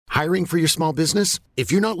Hiring for your small business?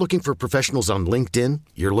 If you're not looking for professionals on LinkedIn,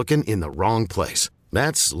 you're looking in the wrong place.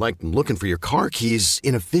 That's like looking for your car keys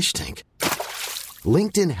in a fish tank.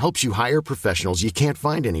 LinkedIn helps you hire professionals you can't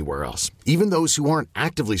find anywhere else, even those who aren't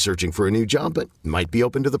actively searching for a new job but might be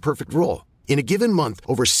open to the perfect role. In a given month,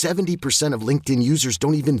 over 70% of LinkedIn users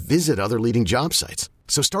don't even visit other leading job sites.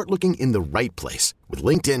 So start looking in the right place. With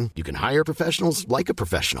LinkedIn, you can hire professionals like a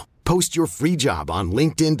professional. Post your free job on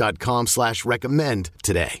linkedin.com/recommend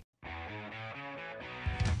today.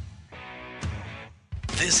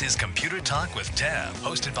 This is Computer Talk with Tab,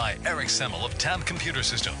 hosted by Eric Semmel of Tab Computer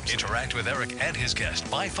Systems. Interact with Eric and his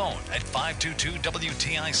guest by phone at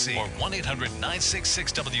 522-WTIC or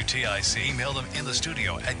 1-800-966-WTIC. Email them in the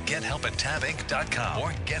studio at gethelp@tabinc.com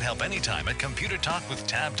or get help anytime at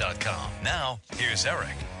computertalkwithtab.com. Now, here's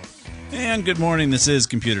Eric. And good morning. This is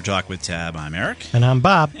Computer Talk with Tab. I'm Eric. And I'm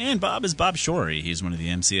Bob. And Bob is Bob Shorey. He's one of the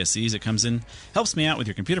MCSEs that comes in, helps me out with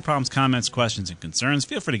your computer problems, comments, questions, and concerns.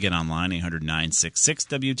 Feel free to get online,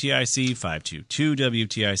 800-966-WTIC,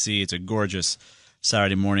 522-WTIC. It's a gorgeous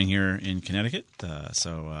Saturday morning here in Connecticut,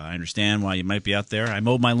 so I understand why you might be out there. I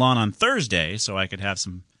mowed my lawn on Thursday so I could have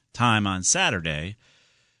some time on Saturday.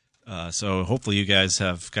 So hopefully you guys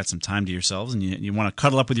have got some time to yourselves and you want to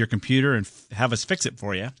cuddle up with your computer and have us fix it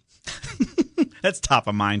for you. That's top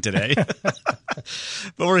of mind today.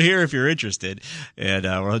 But we're here if you're interested, and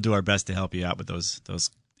we'll do our best to help you out with those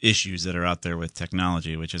issues that are out there with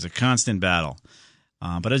technology, which is a constant battle.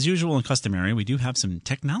 But as usual and customary, we do have some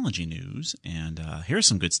technology news, and here's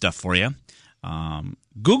some good stuff for you.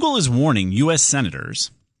 Google is warning U.S.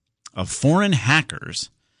 senators of foreign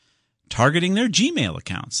hackers targeting their Gmail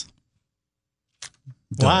accounts.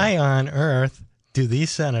 Why on earth do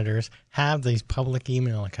these senators have these public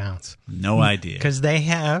email accounts? No idea. Because they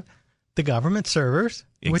have the government servers,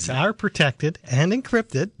 which are protected and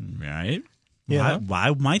encrypted. Right.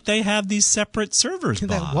 Why might they have these separate servers,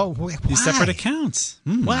 Bob? These separate accounts?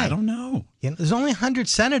 Why? I don't know. There's only 100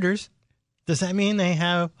 senators. Does that mean they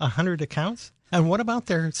have 100 accounts? And what about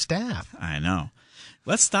their staff? I know.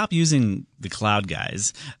 Let's stop using the cloud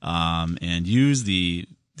guys and use the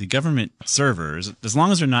government servers, as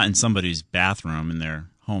long as they're not in somebody's bathroom in their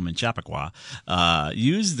home in Chappaqua.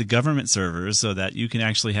 Use the government servers so that you can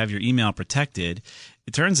actually have your email protected.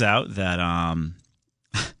 It turns out that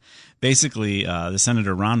basically the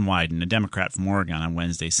Senator Ron Wyden, a Democrat from Oregon, on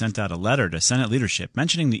Wednesday sent out a letter to Senate leadership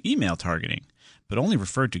mentioning the email targeting, but only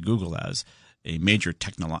referred to Google as a major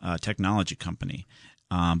technology company.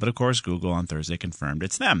 But of course, Google on Thursday confirmed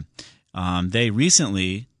it's them. They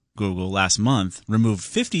recently, Google last month, removed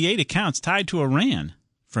 58 accounts tied to Iran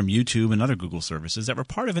from YouTube and other Google services that were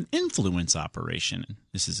part of an influence operation.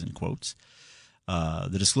 This is in quotes.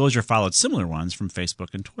 The disclosure followed similar ones from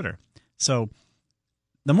Facebook and Twitter. So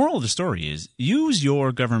the moral of the story is use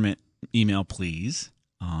your government email, please.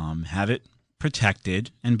 Have it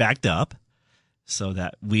protected and backed up so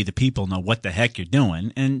that we, the people, know what the heck you're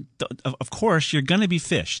doing. And, of course, you're going to be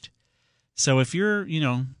phished. So if you're,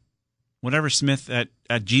 whatever Smith at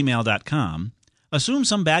gmail.com, assume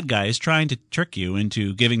some bad guy is trying to trick you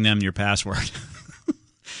into giving them your password.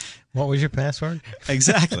 What was your password?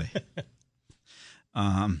 Exactly.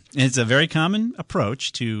 It's a very common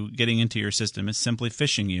approach to getting into your system. It's simply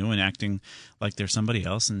phishing you and acting like they're somebody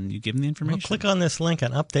else, and you give them the information. Well, click on this link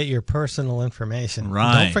and update your personal information.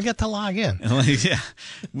 Right. Don't forget to log in. Yeah.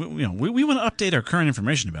 We want to update our current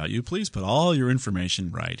information about you. Please put all your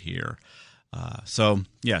information right here. So,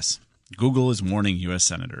 yes, Google is warning U.S.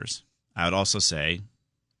 senators. I would also say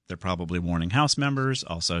they're probably warning House members.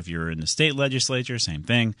 Also, if you're in the state legislature, same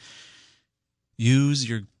thing. Use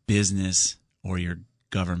your business or your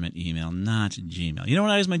government email, not Gmail. You know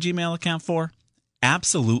what I use my Gmail account for?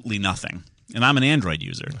 Absolutely nothing. And I'm an Android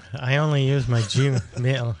user. I only use my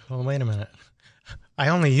Gmail. Well, wait a minute. I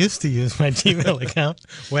only used to use my Gmail account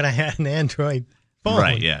when I had an Android phone.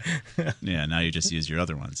 Right, yeah. Yeah, now you just use your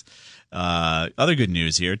other ones. Other good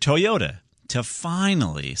news here, Toyota to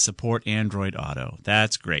finally support Android Auto.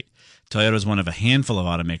 That's great. Toyota is one of a handful of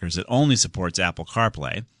automakers that only supports Apple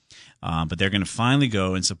CarPlay. But they're going to finally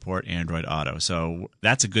go and support Android Auto. So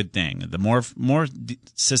that's a good thing. The more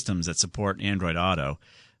systems that support Android Auto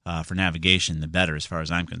for navigation, the better as far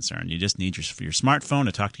as I'm concerned. You just need your smartphone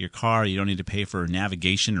to talk to your car. You don't need to pay for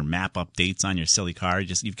navigation or map updates on your silly car.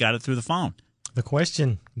 You've got it through the phone. The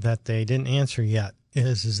question that they didn't answer yet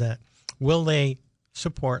is that will they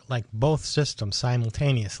support like both systems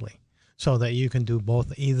simultaneously so that you can do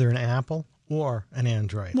both either an Apple or an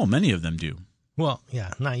Android? Well, many of them do. Well,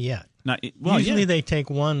 yeah, not yet. Usually they take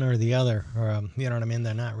one or the other, or you know what I mean?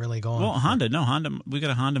 They're not really going. Well, Honda, we got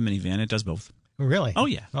a Honda minivan. It does both. Really? Oh,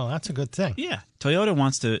 yeah. Oh, that's a good thing. Yeah. Toyota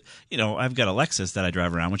wants to, I've got a Lexus that I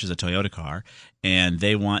drive around, which is a Toyota car, and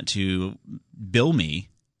they want to bill me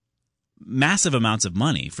massive amounts of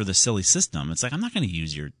money for the silly system. It's like, I'm not going to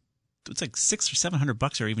use it's like $600 or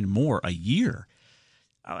 $700 or even more a year.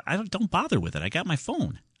 I don't bother with it. I got my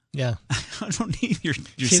phone. Yeah. I don't need your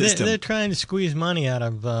See, system. They're trying to squeeze money out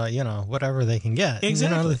of, whatever they can get.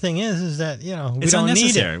 Exactly. And, the thing is that, we it's don't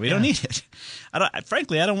unnecessary. need it. We don't need it.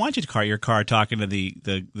 Frankly, I don't want you to car your car talking to the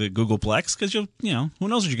Googleplex because who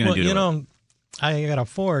knows what you're going to do to it. I got a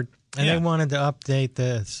Ford, and Yeah. they wanted to update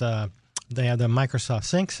this. They have the Microsoft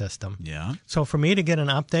Sync system. Yeah. So for me to get an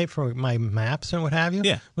update for my maps and what have you,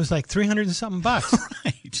 Yeah. was like $300 and something bucks.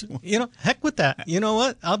 Right. Heck with that. You know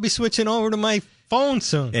what? I'll be switching over to my phone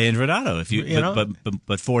soon. Android Auto, if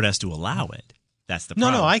but Ford has to allow it. That's the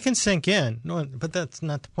problem. No, I can sync in. No, but that's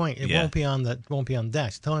not the point. It Yeah. won't be on the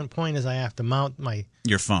dash. The point is I have to mount my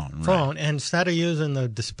Your phone, phone, and instead of using the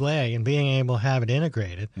display and being able to have it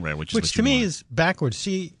integrated, Right, which is what to you me want. is backwards.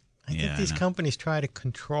 See, I Yeah, think these I know. companies try to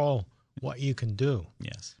control what you can do,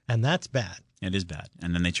 Yes, and that's bad. it is bad.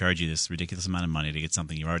 And then they charge you this ridiculous amount of money to get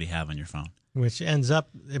something you already have on your phone. Which ends up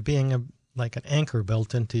being like an anchor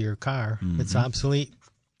built into your car. It's obsolete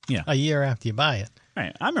Yeah. a year after you buy it.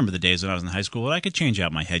 Right. I remember the days when I was in high school I could change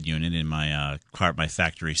out my head unit in my my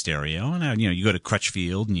factory stereo, and you go to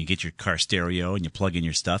Crutchfield and you get your car stereo and you plug in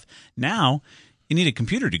your stuff. Now you need a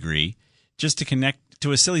computer degree just to connect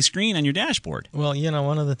to a silly screen on your dashboard. Well,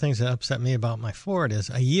 one of the things that upset me about my Ford is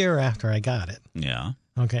a year after I got it. Yeah.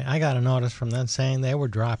 Okay, I got a notice from them saying they were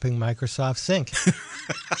dropping Microsoft Sync.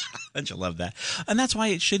 Don't you love that? And that's why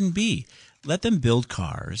it shouldn't be. Let them build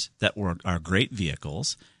cars that are great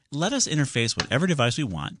vehicles. Let us interface whatever device we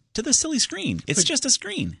want to the silly screen. It's just a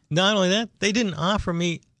screen. Not only that, they didn't offer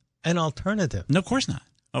me an alternative. No, of course not.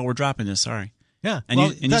 Oh, we're dropping this. Sorry. Yeah, And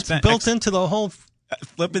you that's spent built into the whole.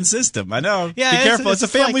 Flipping system. I know. Yeah, Be careful. It's a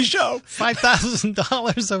family like show.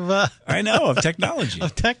 $5,000 of I know, of technology.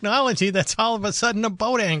 of technology that's all of a sudden a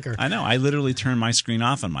boat anchor. I know. I literally turn my screen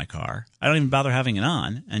off on my car. I don't even bother having it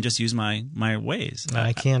on and just use my Waze.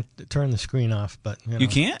 I can't turn the screen off, but You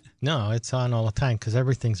can't? No, it's on all the time because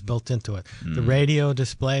everything's built into it. The radio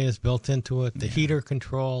display is built into it. The heater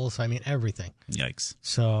controls. I mean, everything. Yikes.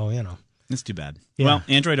 So It's too bad. Yeah. Well,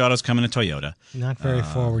 Android Auto's coming to Toyota. not very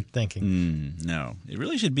forward thinking. No, it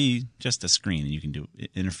really should be just a screen and you can do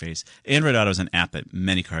interface. Android Auto is an app that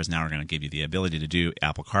many cars now are going to give you the ability to do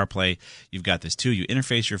Apple CarPlay. You've got this too. You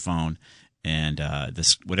interface your phone, and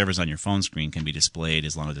this whatever's on your phone screen can be displayed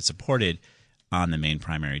as long as it's supported on the main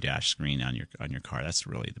primary dash screen on your car. That's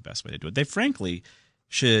really the best way to do it. They frankly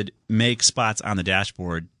should make spots on the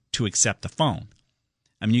dashboard to accept the phone.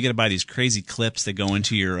 I mean, you got to buy these crazy clips that go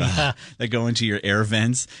into your air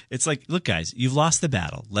vents. It's like, look, guys, you've lost the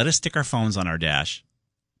battle. Let us stick our phones on our dash.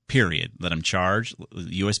 Period. Let them charge.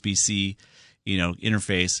 USB-C,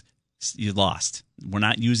 interface. You lost. We're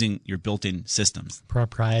not using your built-in systems.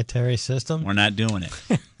 Proprietary system. We're not doing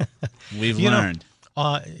it. We've learned.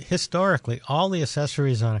 Historically, all the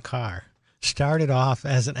accessories on a car started off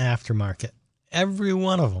as an aftermarket. Every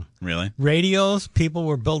one of them. Really? Radios, people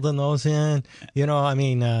were building those in.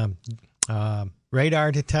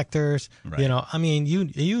 Radar detectors. Right.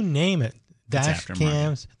 You name it. Dash aftermarket.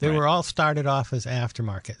 cams. They Right. were all started off as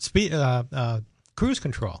aftermarket. Cruise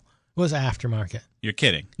control was aftermarket. You're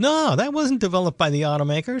kidding. No, that wasn't developed by the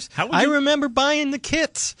automakers. How would I you- remember buying the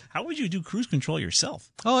kits. How would you do cruise control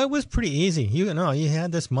yourself? Oh, it was pretty easy. You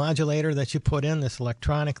had this modulator that you put in, this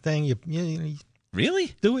electronic thing. You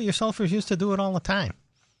Really? do-it-yourselfers used to do it all the time.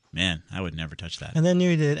 Man, I would never touch that. And then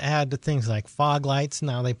you did add the things like fog lights.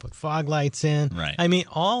 Now they put fog lights in. Right. I mean,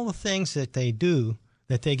 all the things that they do,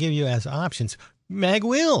 that they give you as options. Mag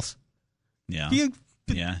wheels. Yeah. You,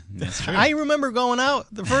 Yeah, that's true. I remember going out.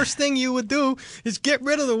 The first thing you would do is get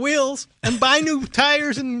rid of the wheels and buy new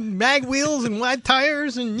tires and mag wheels and wide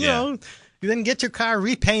tires, and you then get your car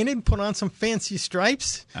repainted, put on some fancy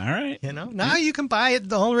stripes. All right. Now you can buy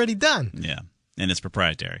it already done. Yeah, and it's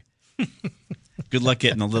proprietary. Good luck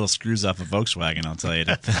getting the little screws off a Volkswagen, I'll tell you,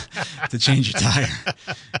 to change your tire.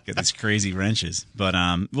 Got these crazy wrenches. But,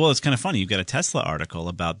 it's kind of funny. You've got a Tesla article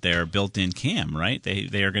about their built-in cam, right?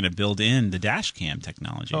 They are going to build in the dash cam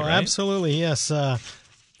technology, Oh, right? absolutely, yes.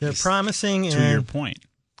 They're promising. To your point.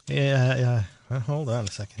 Yeah. Hold on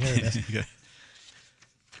a second. Here it is.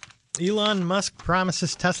 Elon Musk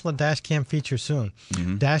promises Tesla dashcam feature soon.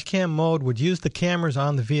 Dashcam mode would use the cameras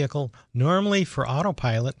on the vehicle normally for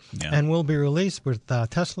autopilot and will be released with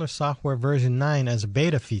Tesla software version 9 as a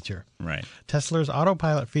beta feature. Right. Tesla's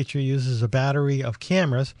autopilot feature uses a battery of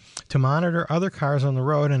cameras to monitor other cars on the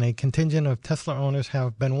road, and a contingent of Tesla owners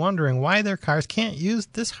have been wondering why their cars can't use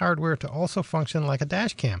this hardware to also function like a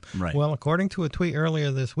dashcam. Right. Well, according to a tweet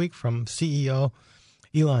earlier this week from CEO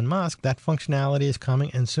Elon Musk, that functionality is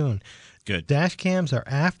coming and soon. Good. Dash cams are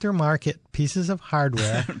aftermarket pieces of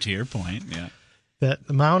hardware To your point, yeah. that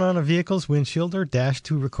mount on a vehicle's windshield or dash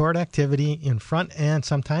to record activity in front and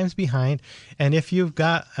sometimes behind. And if you've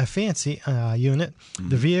got a fancy unit,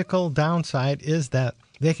 the vehicle downside is that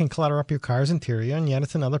they can clutter up your car's interior, and yet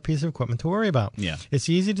it's another piece of equipment to worry about. Yeah. It's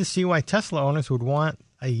easy to see why Tesla owners would want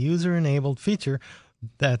a user-enabled feature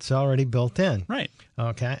that's already built in. Right.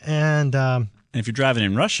 Okay. And And if you're driving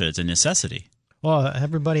in Russia, it's a necessity. well,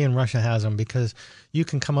 everybody in Russia has them because you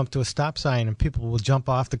can come up to a stop sign and people will jump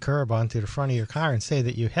off the curb onto the front of your car and say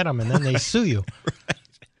that you hit them, and then they sue you. Right.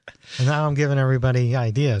 And now I'm giving everybody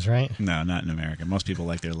ideas, right? No, not in America. Most people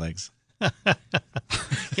like their legs.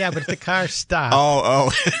 Yeah, but if the car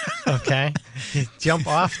stops, okay, you jump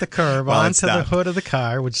off the curb Well, onto the hood of the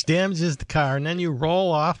car, which damages the car, and then you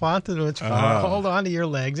roll off onto the car, hold on to your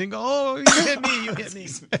legs, and go, oh, you hit me, you hit me.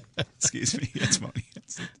 Excuse me. It's funny.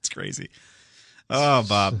 It's crazy. Oh,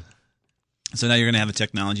 Bob. So now you're going to have a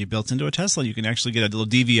technology built into a Tesla. You can actually get a little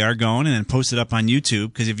DVR going and then post it up on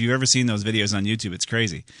YouTube, because if you've ever seen those videos on YouTube, it's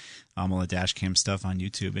crazy. All the dash cam stuff on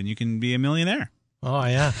YouTube, and you can be a millionaire. Oh,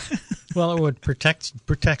 yeah. Well, it would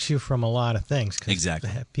protects you from a lot of things. 'Cause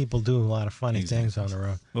Exactly. people do a lot of funny things on the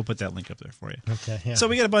road. We'll put that link up there for you. Okay, yeah. So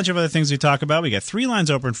we got a bunch of other things we talk about. We got 3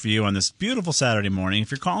 lines open for you on this beautiful Saturday morning.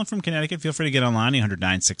 If you're calling from Connecticut, feel free to get online,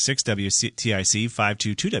 800-966-WTIC,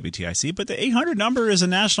 522-WTIC. But the 800 number is a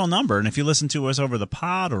national number, and if you listen to us over the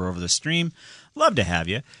pod or over the stream, love to have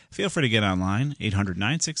you. Feel free to get online,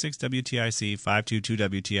 800-966-WTIC,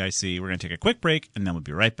 522-WTIC. We're going to take a quick break, and then we'll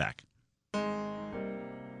be right back.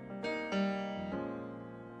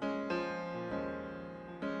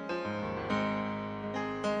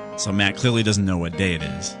 So Matt clearly doesn't know what day it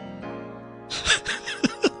is.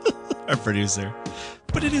 Our producer.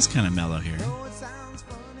 But it is kind of mellow here.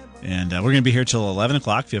 And we're going to be here till 11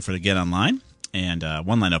 o'clock. Feel free to get online. And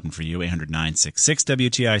one line open for you,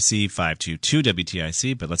 800-966-WTIC,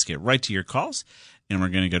 522-WTIC. But let's get right to your calls. And we're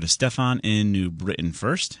going to go to Stefan in New Britain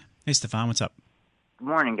first. Hey, Stefan, what's up? Good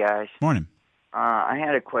morning, guys. Morning. I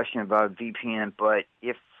had a question about VPN, but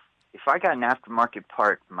if I got an aftermarket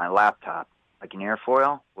part for my laptop, like an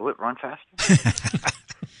airfoil, will it run faster?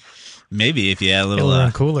 Maybe if you add a little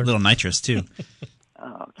little nitrous too.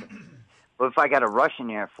 Oh, okay. But if I got a Russian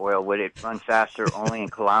airfoil, would it run faster only in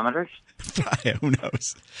kilometers? Who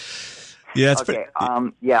knows? Yeah, it's okay.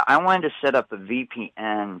 I wanted to set up a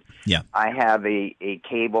VPN. Yeah. I have a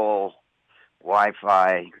cable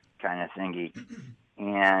Wi-Fi kind of thingy,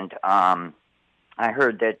 and I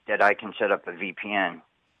heard that I can set up a VPN.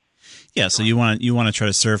 Yeah, so you want to try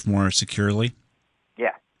to surf more securely?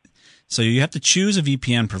 Yeah. So you have to choose a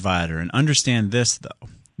VPN provider, and understand this, though,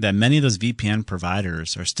 that many of those VPN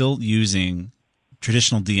providers are still using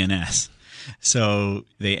traditional DNS. So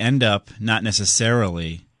they end up not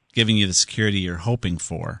necessarily giving you the security you're hoping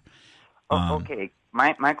for. Okay.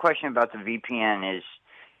 My question about the VPN is,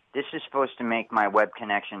 this is supposed to make my web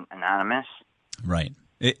connection anonymous? Right.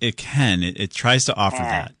 It can. It tries to offer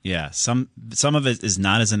that. Yeah. Some of it is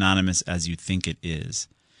not as anonymous as you think it is,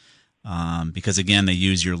 because again they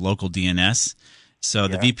use your local DNS. So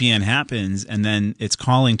the VPN happens, and then it's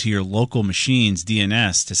calling to your local machine's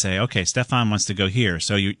DNS to say, okay, Stefan wants to go here.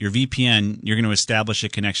 So your VPN, you're going to establish a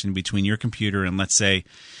connection between your computer and, let's say,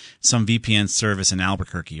 some VPN service in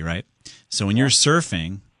Albuquerque, right? So when you're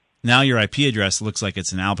surfing, now your IP address looks like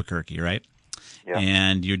it's in Albuquerque, right? Yeah.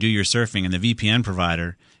 And you do your surfing, and the VPN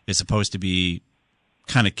provider is supposed to be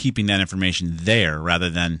kind of keeping that information there rather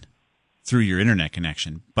than through your internet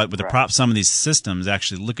connection. But with some of these systems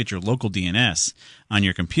actually look at your local DNS on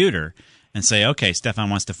your computer and say, okay, Stefan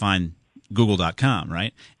wants to find google.com,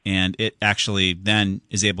 right? And it actually then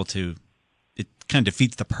is able to, it kind of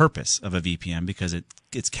defeats the purpose of a VPN because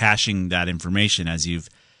it's caching that information as you've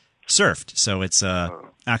surfed. So it's a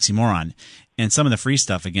oxymoron. And some of the free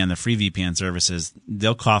stuff, again, the free VPN services,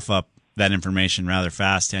 they'll cough up that information rather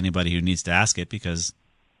fast to anybody who needs to ask it, because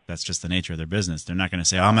that's just the nature of their business. They're not going to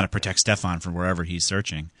say, "Oh, I'm going to protect Stefan from wherever he's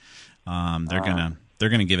searching." They're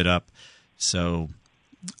gonna give it up. So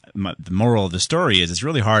the moral of the story is, it's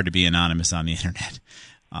really hard to be anonymous on the internet.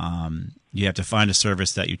 You have to find a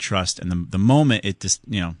service that you trust, and the moment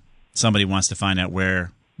somebody wants to find out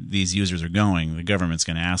where these users are going, the government's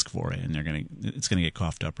going to ask for it, and it's going to get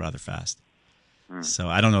coughed up rather fast. So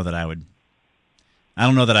I don't know that I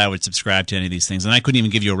would subscribe to any of these things, and I couldn't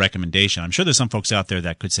even give you a recommendation. I'm sure there's some folks out there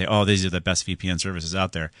that could say, "Oh, these are the best VPN services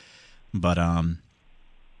out there," but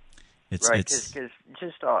it's right, because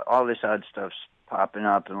just all this odd stuff's popping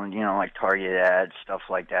up, and like targeted ads, stuff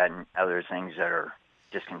like that, and other things that are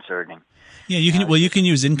disconcerting. Yeah, you can. You can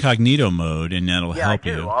use incognito mode, and that'll help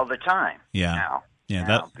you. I do all the time. Yeah, now.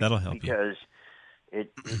 Yeah, that'll help because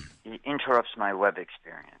it interrupts my web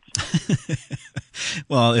experience.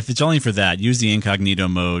 Well, if it's only for that, use the incognito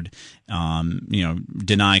mode.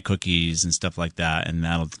 Deny cookies and stuff like that, and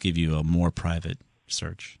that'll give you a more private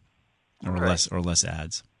search, or less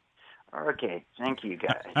ads. Okay, thank you,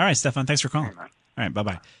 guys. All right, Stefan, thanks for calling. All right,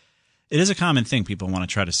 bye-bye. It is a common thing. People want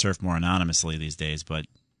to try to surf more anonymously these days, but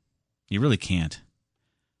you really can't,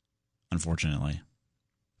 unfortunately.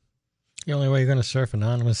 The only way you're going to surf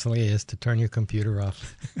anonymously is to turn your computer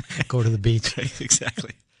off. Go to the beach.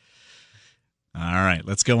 Exactly. All right,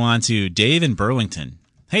 let's go on to Dave in Burlington.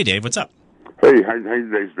 Hey, Dave, what's up? Hey, how you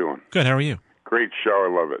guys doing? Good, how are you? Great show,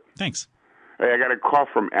 I love it. Thanks. Hey, I got a call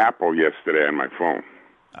from Apple yesterday on my phone.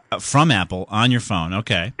 From Apple on your phone,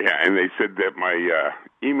 okay. Yeah, and they said that my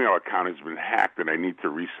email account has been hacked and I need to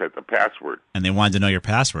reset the password. And they wanted to know your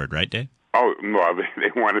password, right, Dave? Oh, no,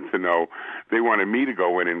 they wanted to know. They wanted me to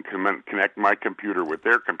go in and connect my computer with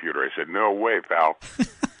their computer. I said, no way, pal.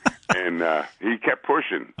 And he kept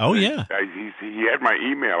pushing. Oh, yeah. He had my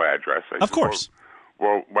email address. Of course.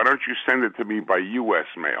 Well, why don't you send it to me by U.S.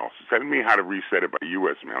 mail? Send me how to reset it by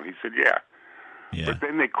U.S. mail. He said, yeah. But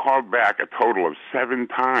then they called back a total of 7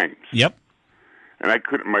 times. Yep. And I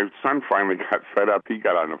couldn't. My son finally got fed up. He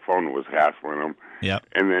got on the phone and was hassling him. Yep.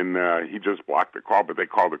 And then he just blocked the call, but they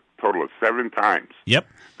called a total of 7 times. Yep.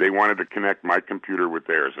 They wanted to connect my computer with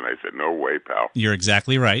theirs, and I said, no way, pal. You're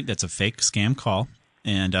exactly right. That's a fake scam call.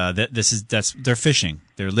 And they're phishing.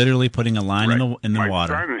 They're literally putting a line in the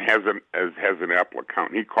water. My son has an Apple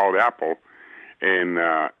account. He called Apple, and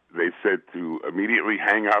they said to immediately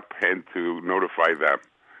hang up and to notify them.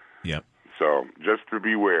 Yep. So just to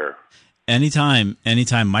beware. Anytime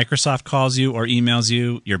Microsoft calls you or emails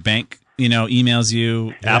you, your bank, emails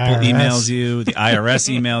you, The Apple IRS. emails you, the IRS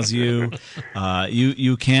emails you,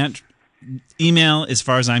 you can't. Email, as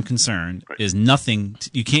far as I'm concerned, is nothing.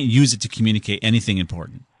 You can't use it to communicate anything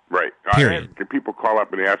important. Right. Period. I had people call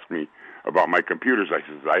up and ask me about my computers. I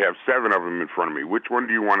says, I have 7 of them in front of me. Which one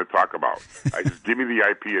do you want to talk about? I just give me the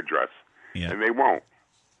IP address. Yeah. And they won't.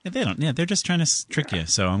 Yeah, they don't. Yeah, they're just trying to trick you.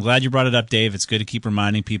 So I'm glad you brought it up, Dave. It's good to keep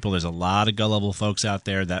reminding people. There's a lot of gullible folks out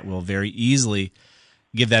there that will very easily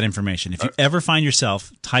give that information. If you ever find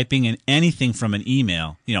yourself typing in anything from an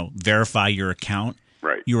email, verify your account.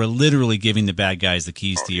 Right. You are literally giving the bad guys the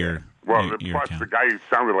keys to your plus, account. the guy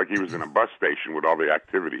sounded like he was in a bus station with all the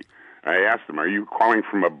activity. I asked him, are you calling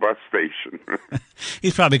from a bus station?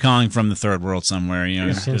 He's probably calling from the third world somewhere.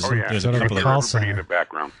 There's Sort a of couple a call everybody center. in the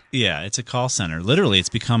background. Yeah, it's a call center. Literally, it's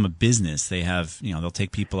become a business. They have, they'll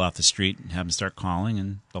take people off the street and have them start calling,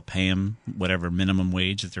 and they'll pay them whatever minimum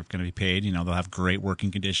wage that they're going to be paid. They'll have great working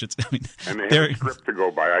conditions. I mean, And they have a script to go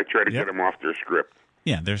by. I try to get them off their script.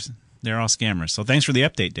 Yeah, they're all scammers. So thanks for the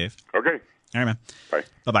update, Dave. Okay. All right, man. Bye.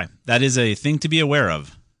 Bye-bye. That is a thing to be aware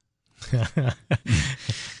of.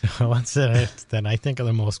 Ones that I think are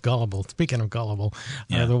the most gullible, speaking of gullible,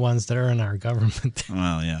 are the ones that are in our government.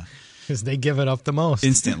 Well, yeah. Because they give it up the most.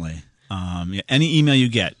 Instantly. Any email you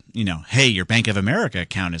get, hey, your Bank of America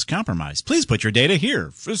account is compromised. Please put your data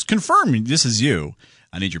here. Just confirm this is you.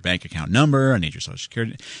 I need your bank account number. I need your Social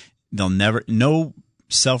Security. No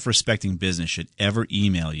self-respecting business should ever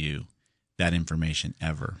email you that information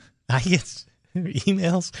ever. I get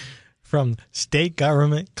emails from state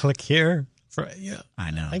government, click here.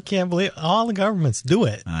 I know. I can't believe all the governments do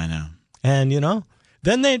it. I know. And,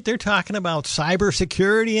 then they're talking about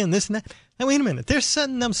cybersecurity and this and that. Now, wait a minute. They're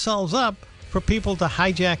setting themselves up for people to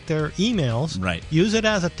hijack their emails, right? Use it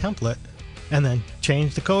as a template, and then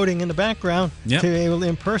change the coding in the background to be able to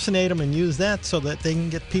impersonate them and use that so that they can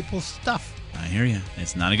get people's stuff. I hear you.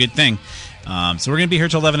 It's not a good thing. So we're going to be here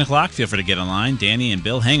till 11 o'clock. Feel free to get online. Danny and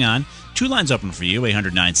Bill, hang on. 2 lines open for you,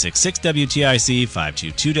 800-966-WTIC,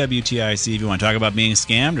 522-WTIC. If you want to talk about being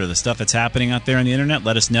scammed or the stuff that's happening out there on the Internet,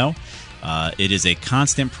 let us know. It is a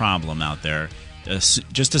constant problem out there.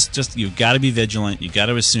 Just you've got to be vigilant. You've got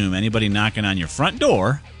to assume anybody knocking on your front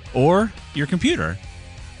door or your computer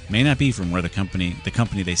may not be from where the company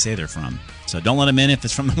they say they're from. So don't let them in if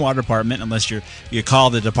it's from the water department unless you call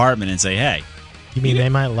the department and say, hey. You mean they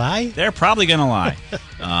might lie? They're probably going to lie.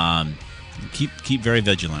 Keep very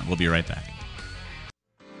vigilant. We'll be right back.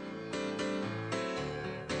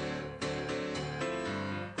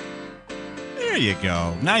 you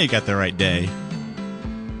go. Now you got the right day.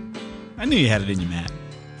 I knew you had it in you, Matt.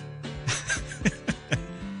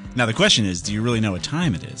 Now the question is, do you really know what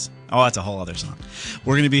time it is? Oh, that's a whole other song.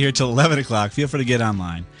 We're going to be here till 11 o'clock. Feel free to get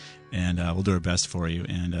online, and we'll do our best for you.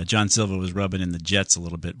 And John Silva was rubbing in the Jets a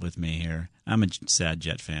little bit with me here. I'm a sad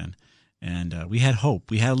Jet fan. And we had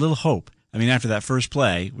hope. We had a little hope. I mean, after that first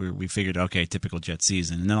play, we figured, okay, typical Jet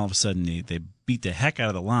season. And then all of a sudden, they beat the heck out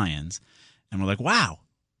of the Lions. And we're like, wow,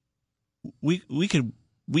 we could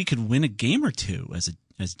win a game or two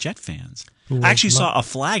as Jet fans. I actually saw a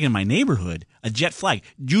flag in my neighborhood, a Jet flag.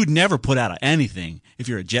 You'd never put out anything if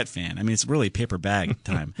you're a Jet fan. I mean, it's really paper bag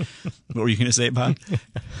time. What were you going to say, Bob?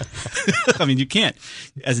 I mean, you can't.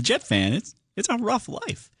 As a Jet fan, it's a rough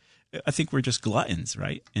life. I think we're just gluttons,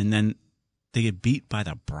 right? And then they get beat by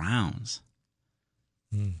the Browns.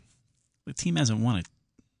 The team hasn't won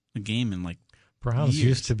a game in like Browns years.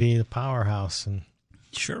 used to be the powerhouse, and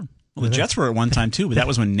sure. Well, the Jets were at one time too, but that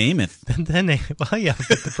was when Namath. and then but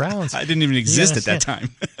the Browns. I didn't even exist at that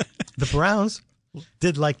time. The Browns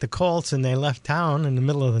did like the Colts, and they left town in the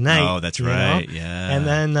middle of the night. Oh, that's right. Yeah. And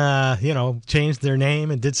then changed their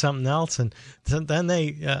name and did something else, and then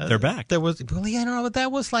they're back. There was that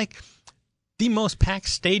was like the most packed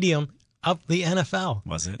stadium of the NFL.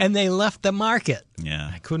 Was it? And they left the market.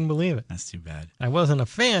 Yeah. I couldn't believe it. That's too bad. I wasn't a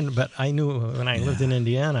fan, but I knew when I lived in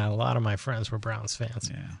Indiana, a lot of my friends were Browns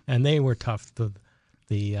fans. Yeah. And they were tough.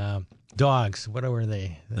 The dogs, what were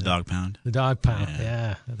they? The Dog Pound. The Dog Pound,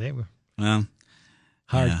 yeah. They were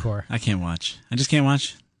hardcore. I can't watch. I just can't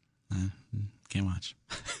watch. Can't watch.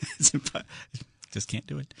 Just can't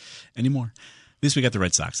do it anymore. At least we got the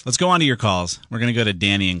Red Sox. Let's go on to your calls. We're going to go to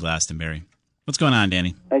Danny in Glastonbury. What's going on,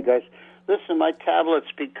 Danny? Hey, guys. Listen, my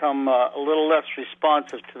tablet's become a little less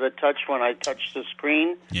responsive to the touch when I touch the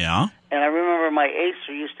screen. Yeah? And I remember my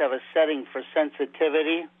Acer used to have a setting for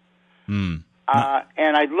sensitivity. And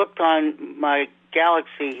I looked on my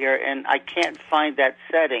Galaxy here, and I can't find that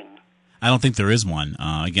setting. I don't think there is one.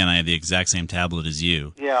 Again, I have the exact same tablet as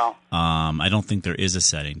you. Yeah. I don't think there is a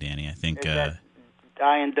setting, Danny. I think... Is that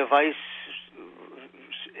dying device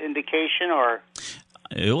indication, or...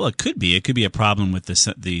 Well, it could be. It could be a problem with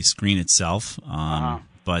the screen itself.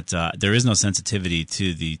 But there is no sensitivity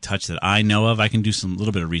to the touch that I know of. I can do some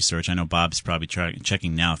little bit of research. I know Bob's probably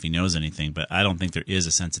checking now if he knows anything, but I don't think there is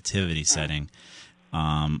a sensitivity setting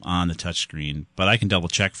on the touch screen. But I can double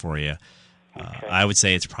check for you. Okay. I would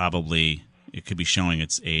say it could be showing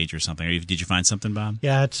its age or something. Did you find something, Bob?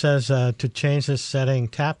 Yeah, it says to change this setting,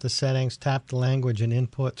 tap the settings, tap the language and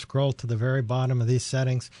input, scroll to the very bottom of these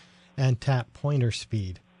settings, and tap pointer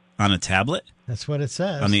speed. On a tablet? That's what it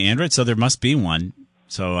says. On the Android? So there must be one.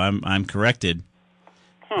 So I'm corrected,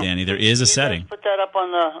 Danny. There is a setting. Put that up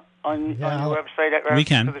on your website at we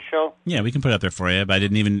can. For the show? Yeah, we can put it up there for you. But I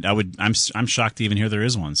didn't even. I'm shocked to even hear there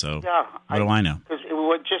is one. So what do I know?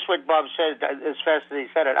 Just what Bob said, as fast as he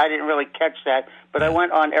said it, I didn't really catch that. But I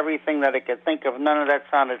went on everything that I could think of. None of that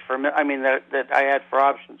sounded familiar. I mean, that I had for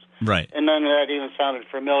options. Right. And none of that even sounded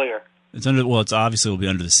familiar. It's obviously will be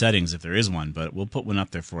under the settings if there is one, but we'll put one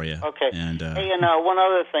up there for you. Okay. And one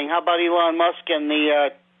other thing. How about Elon Musk and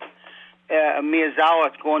the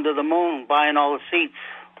Miyazawa going to the moon, buying all the seats?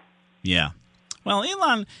 Yeah. Well,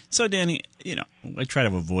 Elon. So, Danny, I try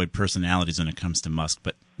to avoid personalities when it comes to Musk,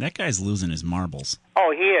 but that guy's losing his marbles.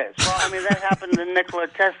 Oh, he is. Well, I mean, that happened to Nikola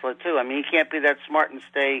Tesla too. I mean, he can't be that smart and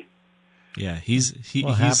stay. Yeah,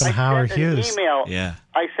 what happened to Howard Hughes?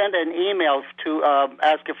 I sent an email to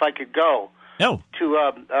ask if I could go. Oh.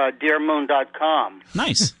 To dearmoon.com.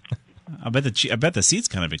 Nice. I bet the seat's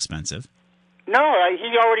kind of expensive. No,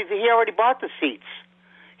 he already bought the seats.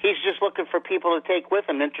 He's just looking for people to take with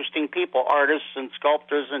him, interesting people, artists and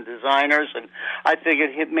sculptors and designers. And I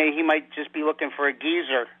figured he might just be looking for a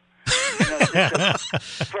geezer.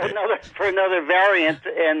 For another variant,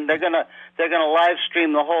 and they're gonna live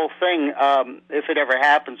stream the whole thing if it ever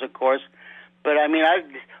happens, of course. But I mean,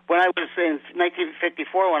 when I was in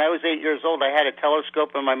 1954, when I was 8 years old, I had a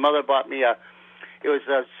telescope, and my mother bought me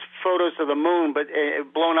photos of the moon, but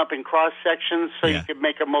blown up in cross sections, so you could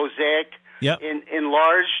make a mosaic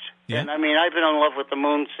enlarged. Yep. And I mean, I've been in love with the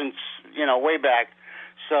moon since way back.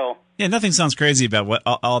 So. Yeah, nothing sounds crazy about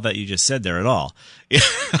all that you just said there at all.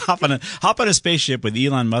 Hop on a spaceship with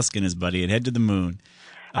Elon Musk and his buddy and head to the moon.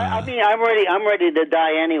 I mean, I'm ready to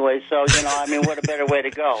die anyway. So I mean, what a better way to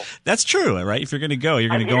go? That's true, right? If you're going to go, you're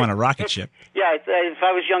going to go on a rocket ship. Yeah, if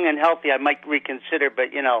I was young and healthy, I might reconsider.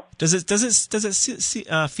 But does it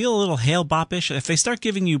feel a little Hale Bop-ish? If they start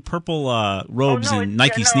giving you purple robes and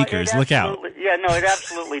Nike sneakers, look out. Yeah, no, it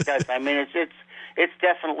absolutely does. I mean, it's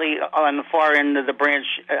definitely on the far end of the branch,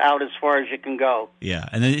 out as far as you can go. Yeah,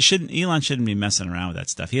 and Elon shouldn't be messing around with that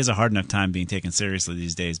stuff. He has a hard enough time being taken seriously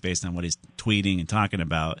these days based on what he's tweeting and talking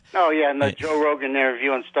about. Oh yeah, and the Joe Rogan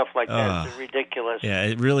interview and stuff like that is ridiculous. Yeah,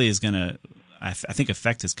 it really is going to, I think,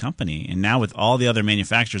 affect his company. And now with all the other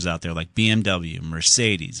manufacturers out there like BMW,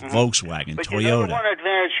 Mercedes, Volkswagen, but Toyota. You know, one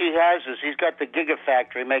advantage he has is he's got the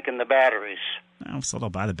Gigafactory making the batteries. Oh, so they'll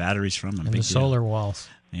buy the batteries from him. And the solar walls.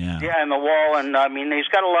 Yeah. Yeah, and the wall, and I mean, he's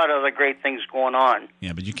got a lot of other great things going on.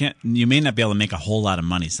 Yeah, but you may not be able to make a whole lot of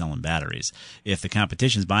money selling batteries. If the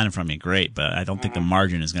competition's buying them from you, great, but I don't think the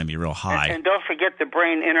margin is going to be real high. And don't forget the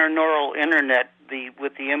brain interneural internet,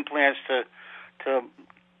 with the implants to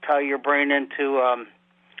tie your brain into,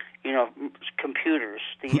 computers,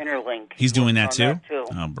 the interlink. He's doing that too?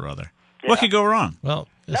 Oh, brother. Yeah. What could go wrong? Well,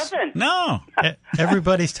 nothing. No.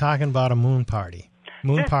 Everybody's talking about a moon party.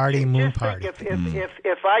 Moon party.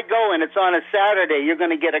 If I go and it's on a Saturday, you're going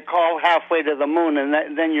to get a call halfway to the moon,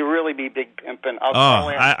 and then you really be big pimping.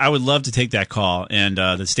 I would love to take that call, and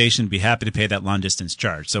the station would be happy to pay that long-distance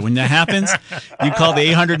charge. So when that happens, you call the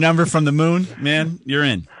 800 number from the moon, man, you're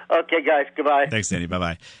in. Okay, guys, goodbye. Thanks, Danny.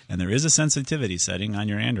 Bye-bye. And there is a sensitivity setting on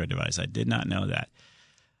your Android device. I did not know that.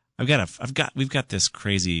 We've got this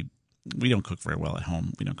crazy. We don't cook very well at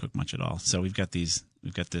home. We don't cook much at all. So we've got this.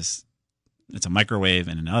 It's a microwave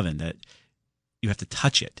and an oven that you have to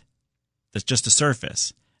touch it. That's just a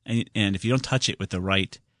surface. And if you don't touch it with the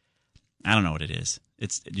right, I don't know what it is.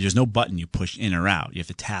 There's no button you push in or out. You have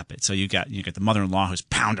to tap it. So you got the mother-in-law who's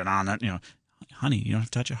pounding on it. Honey, you don't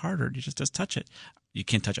have to touch it harder. You just touch it. You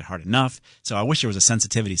can't touch it hard enough. So I wish there was a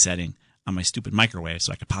sensitivity setting on my stupid microwave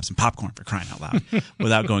so I could pop some popcorn, for crying out loud,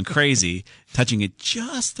 without going crazy, touching it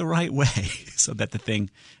just the right way so that the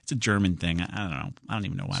thing, it's a German thing. I don't know. I don't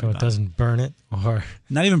even know why. So it doesn't burn it, or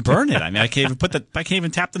not even burn it. I mean, I can't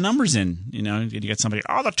even tap the numbers in. You get somebody,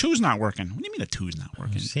 the 2's not working. What do you mean the 2's not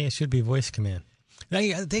working? See, it should be voice command.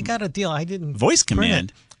 They got a deal. I didn't voice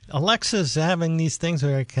command. Alexa's having these things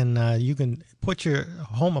where you can put your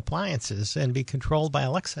home appliances and be controlled by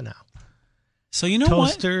Alexa now. So you know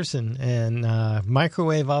toasters and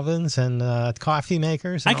microwave ovens and coffee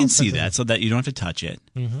makers. And I can see that, so that you don't have to touch it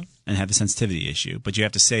and have the sensitivity issue, but you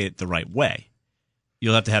have to say it the right way.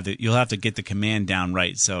 You'll have to get the command down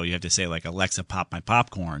right. So you have to say like, Alexa, pop my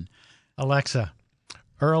popcorn. Alexa,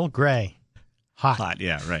 Earl Grey. Hot.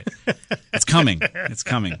 Yeah, right. It's coming. It's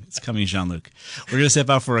coming, Jean-Luc. We're going to step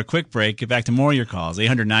out for a quick break. Get back to more of your calls.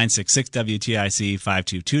 800-966-WTIC,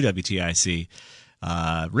 522-WTIC.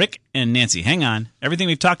 Rick and Nancy, hang on. Everything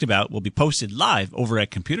we've talked about will be posted live over at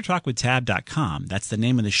computertalkwithtab.com. That's the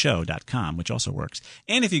name of the show.com, which also works.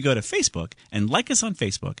 And if you go to Facebook and like us on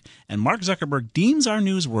Facebook, and Mark Zuckerberg deems our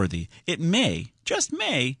news worthy, it may, just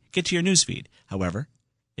may, get to your newsfeed. However,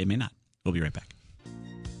 it may not. We'll be right back.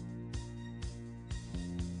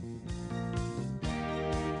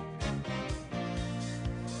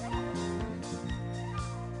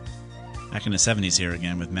 Back in the 70s here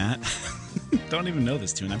again with Matt. Don't even know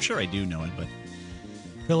this tune. I'm sure I do know it, but...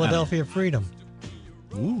 Philadelphia Freedom.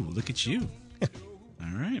 Ooh, look at you.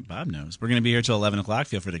 All right, Bob knows. We're going to be here till 11 o'clock.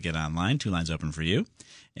 Feel free to get online. 2 lines open for you.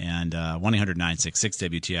 And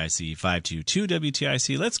 1-800-966-WTIC,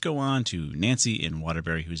 522-WTIC. Let's go on to Nancy in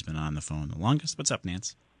Waterbury, who's been on the phone the longest. What's up,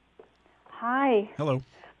 Nance? Hi. Hello.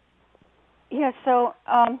 Yeah, so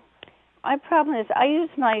my problem is I use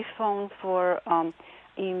my phone for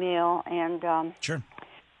email and sure.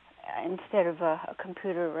 Instead of a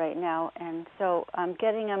computer right now, and so I'm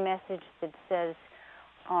getting a message that says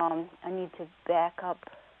I need to back up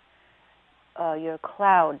your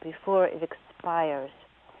cloud before it expires.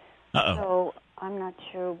 Uh-oh. So I'm not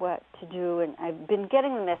sure what to do, and I've been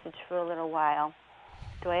getting the message for a little while.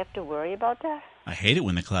 Do I have to worry about that? I hate it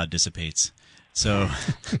when the cloud dissipates. So,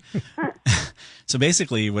 so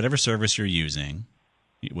basically, whatever service you're using,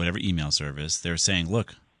 whatever email service, they're saying,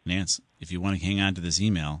 look, Nance, if you want to hang on to this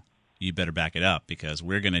email, you better back it up because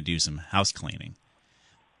we're going to do some house cleaning.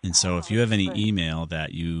 And so if you have any email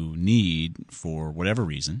that you need for whatever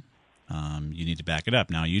reason, you need to back it up.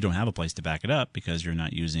 Now, you don't have a place to back it up because you're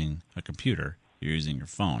not using a computer. You're using your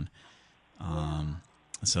phone.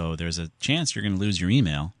 So there's a chance you're going to lose your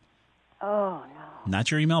email. Oh, no. Not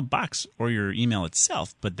your email box or your email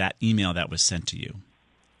itself, but that email that was sent to you.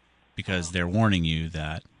 Because they're warning you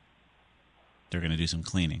that they're going to do some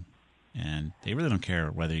cleaning. And they really don't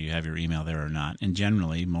care whether you have your email there or not. And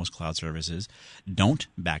generally, most cloud services don't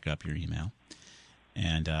back up your email.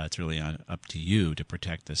 And it's really up to you to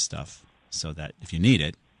protect this stuff so that if you need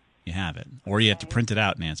it, you have it. Or you have to print it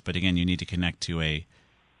out, Nance. But again, you need to connect to a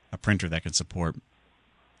printer that can support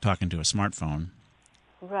talking to a smartphone.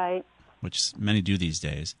 Right. which many do these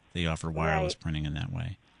days. They offer wireless Right. printing in that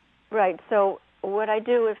way. Right. So what I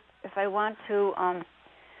do if I want to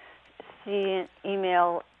see an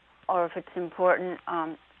email or if it's important,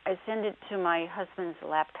 I send it to my husband's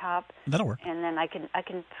laptop, That'll work. and then I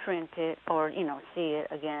can print it or see it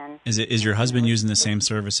again. Is your husband using the same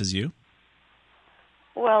service as you?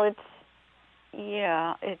 Well, it's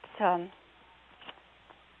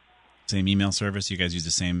Same email service? You guys use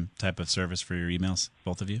the same type of service for your emails,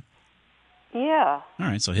 both of you? yeah. All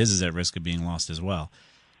right, so his is at risk of being lost as well.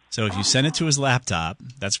 So if you send it to his laptop,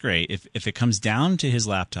 that's great. If it comes down to his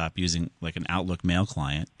laptop using like an Outlook mail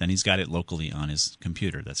client, then he's got it locally on his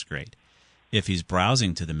computer. That's great. If he's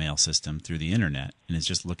browsing to the mail system through the internet and is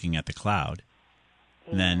just looking at the cloud,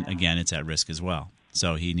 then again, it's at risk as well.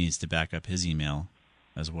 So he needs to back up his email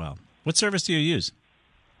as well. What service do you use?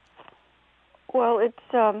 Well, it's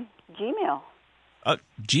Gmail.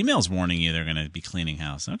 Gmail's warning you they're going to be cleaning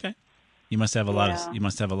house. Okay, you must have a lot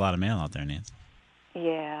of mail out there, Nancy.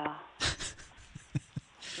 Yeah.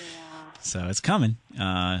 So it's coming.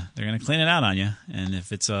 They're going to clean it out on you, and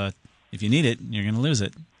if you need it, you're going to lose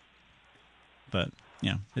it. But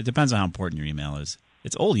it depends on how important your email is.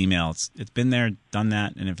 It's old email. It's been there, done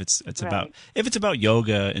that, and if it's Right. about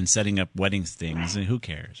yoga and setting up wedding things, who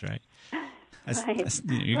cares, right?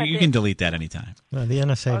 You can delete that anytime. Well, the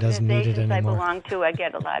NSA doesn't need it Organizations I anymore. belong to, I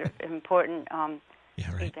get a lot of important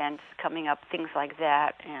Yeah, right. events coming up, things like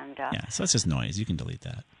that, and Yeah, so it's just noise. You can delete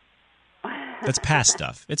that. That's past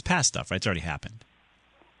stuff. It's past stuff, right? It's already happened.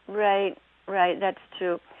 Right, that's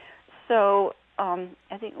true. So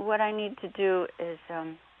I think what I need to do is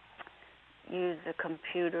use the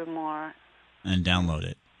computer more. And download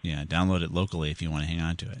it. Yeah, download it locally if you want to hang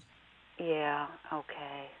on to it. Yeah,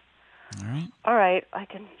 okay. All right. All right, I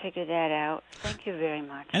can figure that out. Thank you very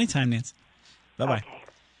much. Anytime, Nancy. Bye-bye. Okay,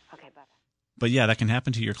 bye-bye. But yeah, that can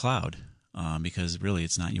happen to your cloud because really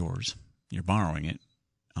it's not yours. You're borrowing it,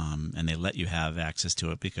 and they let you have access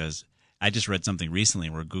to it because I just read something recently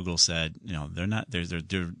where Google said, they're not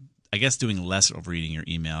they're I guess doing less of reading your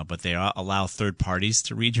email, but they allow third parties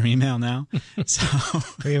to read your email now. So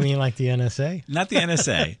What do you mean, like the NSA? not the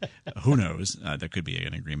NSA. Who knows? There could be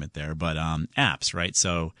an agreement there, but apps, right?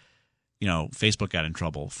 So Facebook got in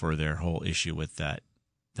trouble for their whole issue with that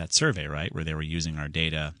survey, right, where they were using our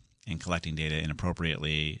data and collecting data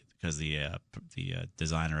inappropriately because the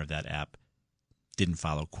designer of that app didn't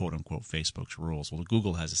follow quote unquote Facebook's rules. Well,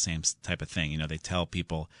 Google has the same type of thing. They tell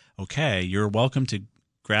people, okay, you're welcome to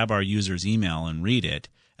grab our user's email and read it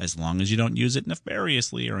as long as you don't use it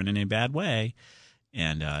nefariously or in a bad way.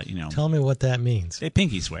 And Tell me what that means. they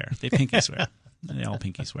pinky swear. They all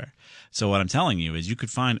pinky swear. So what I'm telling you is you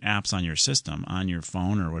could find apps on your system, on your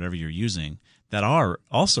phone or whatever you're using that are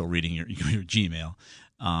also reading your Gmail.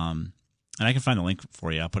 And I can find a link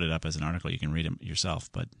for you. I'll put it up as an article. You can read it yourself.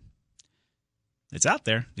 But it's out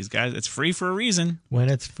there. These guys, it's free for a reason. When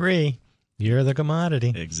it's free, you're the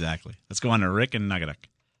commodity. Exactly. Let's go on to Rick and Nugatuk.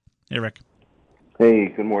 Hey, Rick. Hey,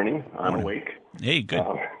 good morning. I'm Morning. awake. Hey, good.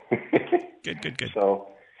 Good. So,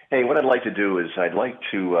 hey, what I'd like to do is I'd like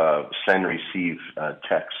to send and receive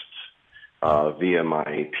texts via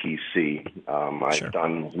my PC. Sure. I've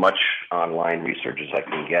done as much online research as I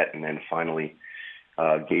can get, and then finally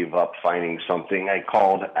gave up finding something. I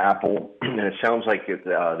called Apple, and it sounds like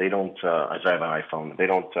they don't, as I have an iPhone, they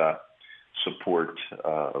don't support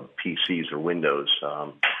PCs or Windows.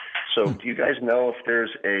 So do you guys know if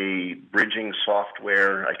there's a bridging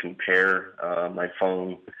software I can pair my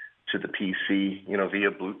phone to the PC, via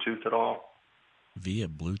Bluetooth at all? Via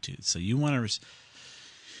Bluetooth. So you want to...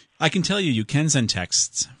 I can tell you can send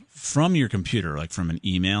texts from your computer, like from an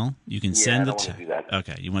email. You can send I the don't want to do that.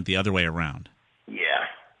 Okay, you want the other way around. Yeah.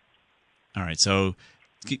 All right, so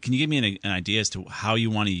can you give me an idea as to how you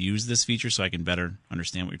want to use this feature so I can better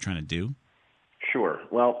understand what you're trying to do? Sure.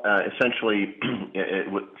 Well, essentially,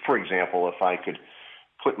 for example, if I could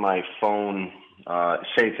put my phone,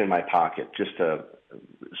 say it's in my pocket, just a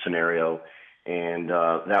scenario, and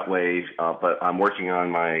that way, but I'm working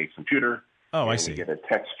on my computer. Oh, I and see. Get a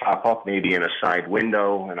text pop up, maybe in a side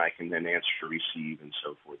window, and I can then answer, receive, and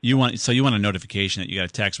so forth. You want a notification that you got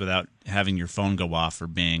a text without having your phone go off or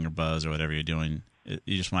bing or buzz or whatever you're doing.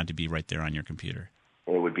 You just want it to be right there on your computer.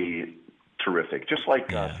 It would be terrific. Just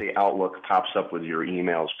like say Outlook pops up with your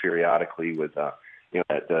emails periodically with the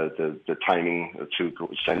timing to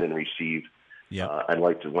send and receive. Yeah. I'd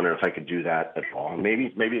like to wonder if I could do that at all. Maybe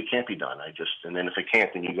it can't be done. And then if it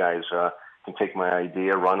can't, then you guys can take my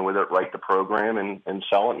idea, run with it, write the program, and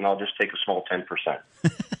sell it, and I'll just take a small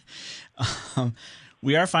 10%.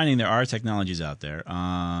 We are finding there are technologies out there.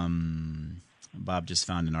 Bob just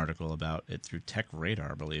found an article about it through Tech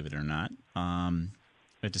Radar, believe it or not.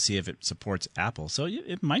 We have to see if it supports Apple. So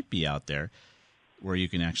it might be out there where you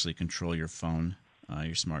can actually control your phone,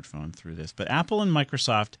 your smartphone through this. But Apple and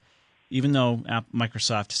Microsoft, even though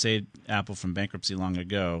Microsoft saved Apple from bankruptcy long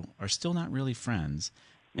ago, are still not really friends.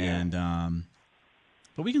 Yeah. And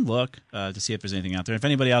but we can look to see if there's anything out there. If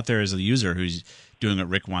anybody out there is a user who's doing what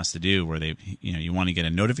Rick wants to do, where you want to get a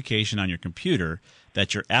notification on your computer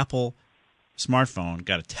that your Apple smartphone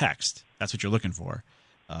got a text. That's what you're looking for.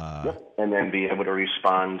 And then be able to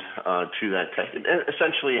respond to that text. And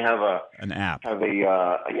essentially, have an app. Have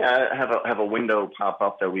a window pop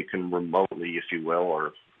up that we can remotely, if you will,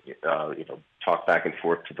 or talk back and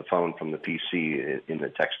forth to the phone from the PC in the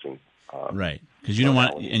texting. Right, because you don't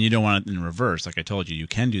want it in reverse. Like I told you, you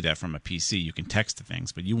can do that from a PC. You can text the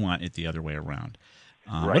things, but you want it the other way around.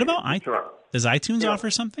 Right. What about iTunes? Does iTunes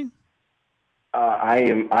offer something?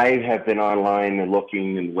 I have been online and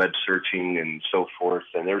looking and web searching and so forth,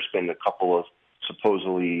 and there's been a couple of supposed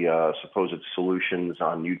solutions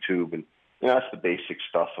on YouTube, and that's the basic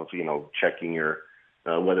stuff of checking your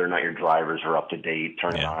whether or not your drivers are up to date,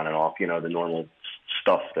 turning on and off, the normal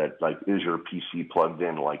stuff that is your PC plugged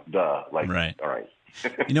in, right. All right.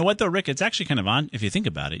 You know what though, Rick? It's actually kind of on. If you think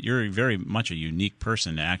about it, you're very much a unique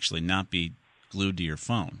person to actually not be glued to your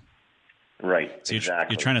phone. Right. So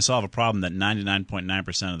exactly. You're trying to solve a problem that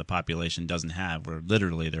 99.9% of the population doesn't have, where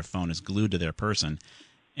literally their phone is glued to their person,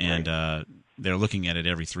 and they're looking at it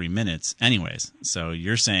every 3 minutes anyways. So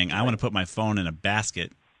you're saying, I want to put my phone in a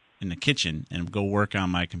basket in the kitchen and go work on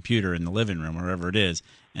my computer in the living room, wherever it is,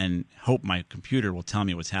 and hope my computer will tell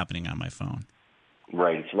me what's happening on my phone.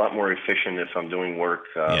 Right. It's a lot more efficient if I'm doing work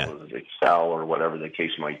with Excel or whatever the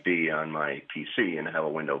case might be on my PC and have a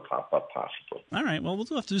window pop up possibly. All right. Well, we'll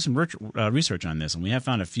have to do some research on this, and we have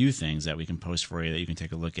found a few things that we can post for you that you can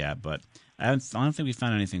take a look at, but I don't think we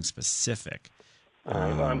found anything specific.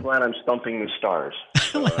 I'm glad I'm stumping the stars.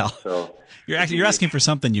 So you're asking for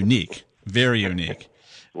something unique, very unique.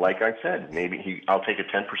 Like I said, maybe I'll take a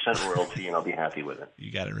 10% royalty and I'll be happy with it.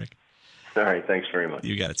 You got it, Rick. All right, thanks very much.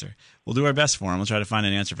 You got it, sir. We'll do our best for him. We'll try to find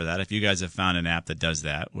an answer for that. If you guys have found an app that does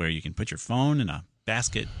that, where you can put your phone in a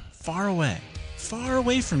basket far away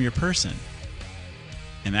from your person,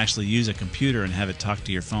 and actually use a computer and have it talk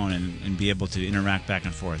to your phone and be able to interact back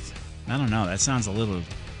and forth. I don't know. That sounds a little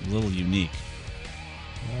unique.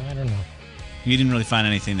 I don't know. You didn't really find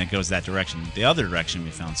anything that goes that direction. The other direction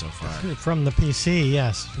we found so far. From the PC,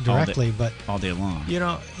 yes, directly, but all day long.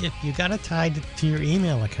 If you got it tied to your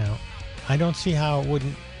email account, I don't see how it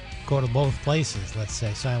wouldn't go to both places, let's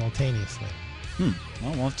say, simultaneously. Well,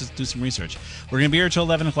 we'll have to do some research. We're going to be here till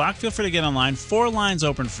 11 o'clock. Feel free to get online. 4 lines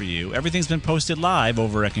open for you. Everything's been posted live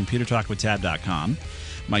over at ComputerTalkWithTab.com.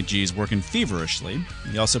 Mike G is working feverishly.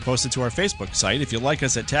 He also posted to our Facebook site. If you like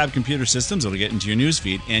us at Tab Computer Systems, it'll get into your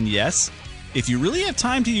newsfeed. And yes, if you really have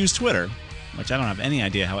time to use Twitter, which I don't have any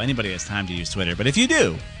idea how anybody has time to use Twitter, but if you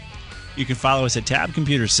do, you can follow us at Tab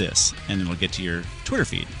Computer Sys, and it'll get to your Twitter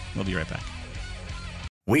feed. We'll be right back.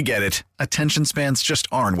 We get it. Attention spans just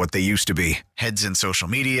aren't what they used to be. Heads in social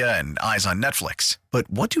media and eyes on Netflix. But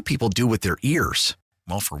what do people do with their ears?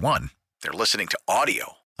 Well, for one, they're listening to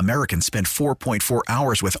audio. Americans spend 4.4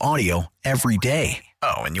 hours with audio every day.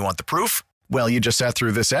 Oh, and you want the proof? Well, you just sat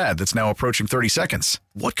through this ad that's now approaching 30 seconds.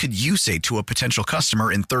 What could you say to a potential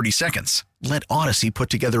customer in 30 seconds? Let Odyssey put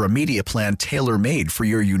together a media plan tailor-made for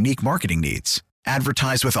your unique marketing needs.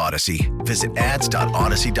 Advertise with Odyssey. Visit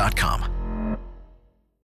ads.odyssey.com.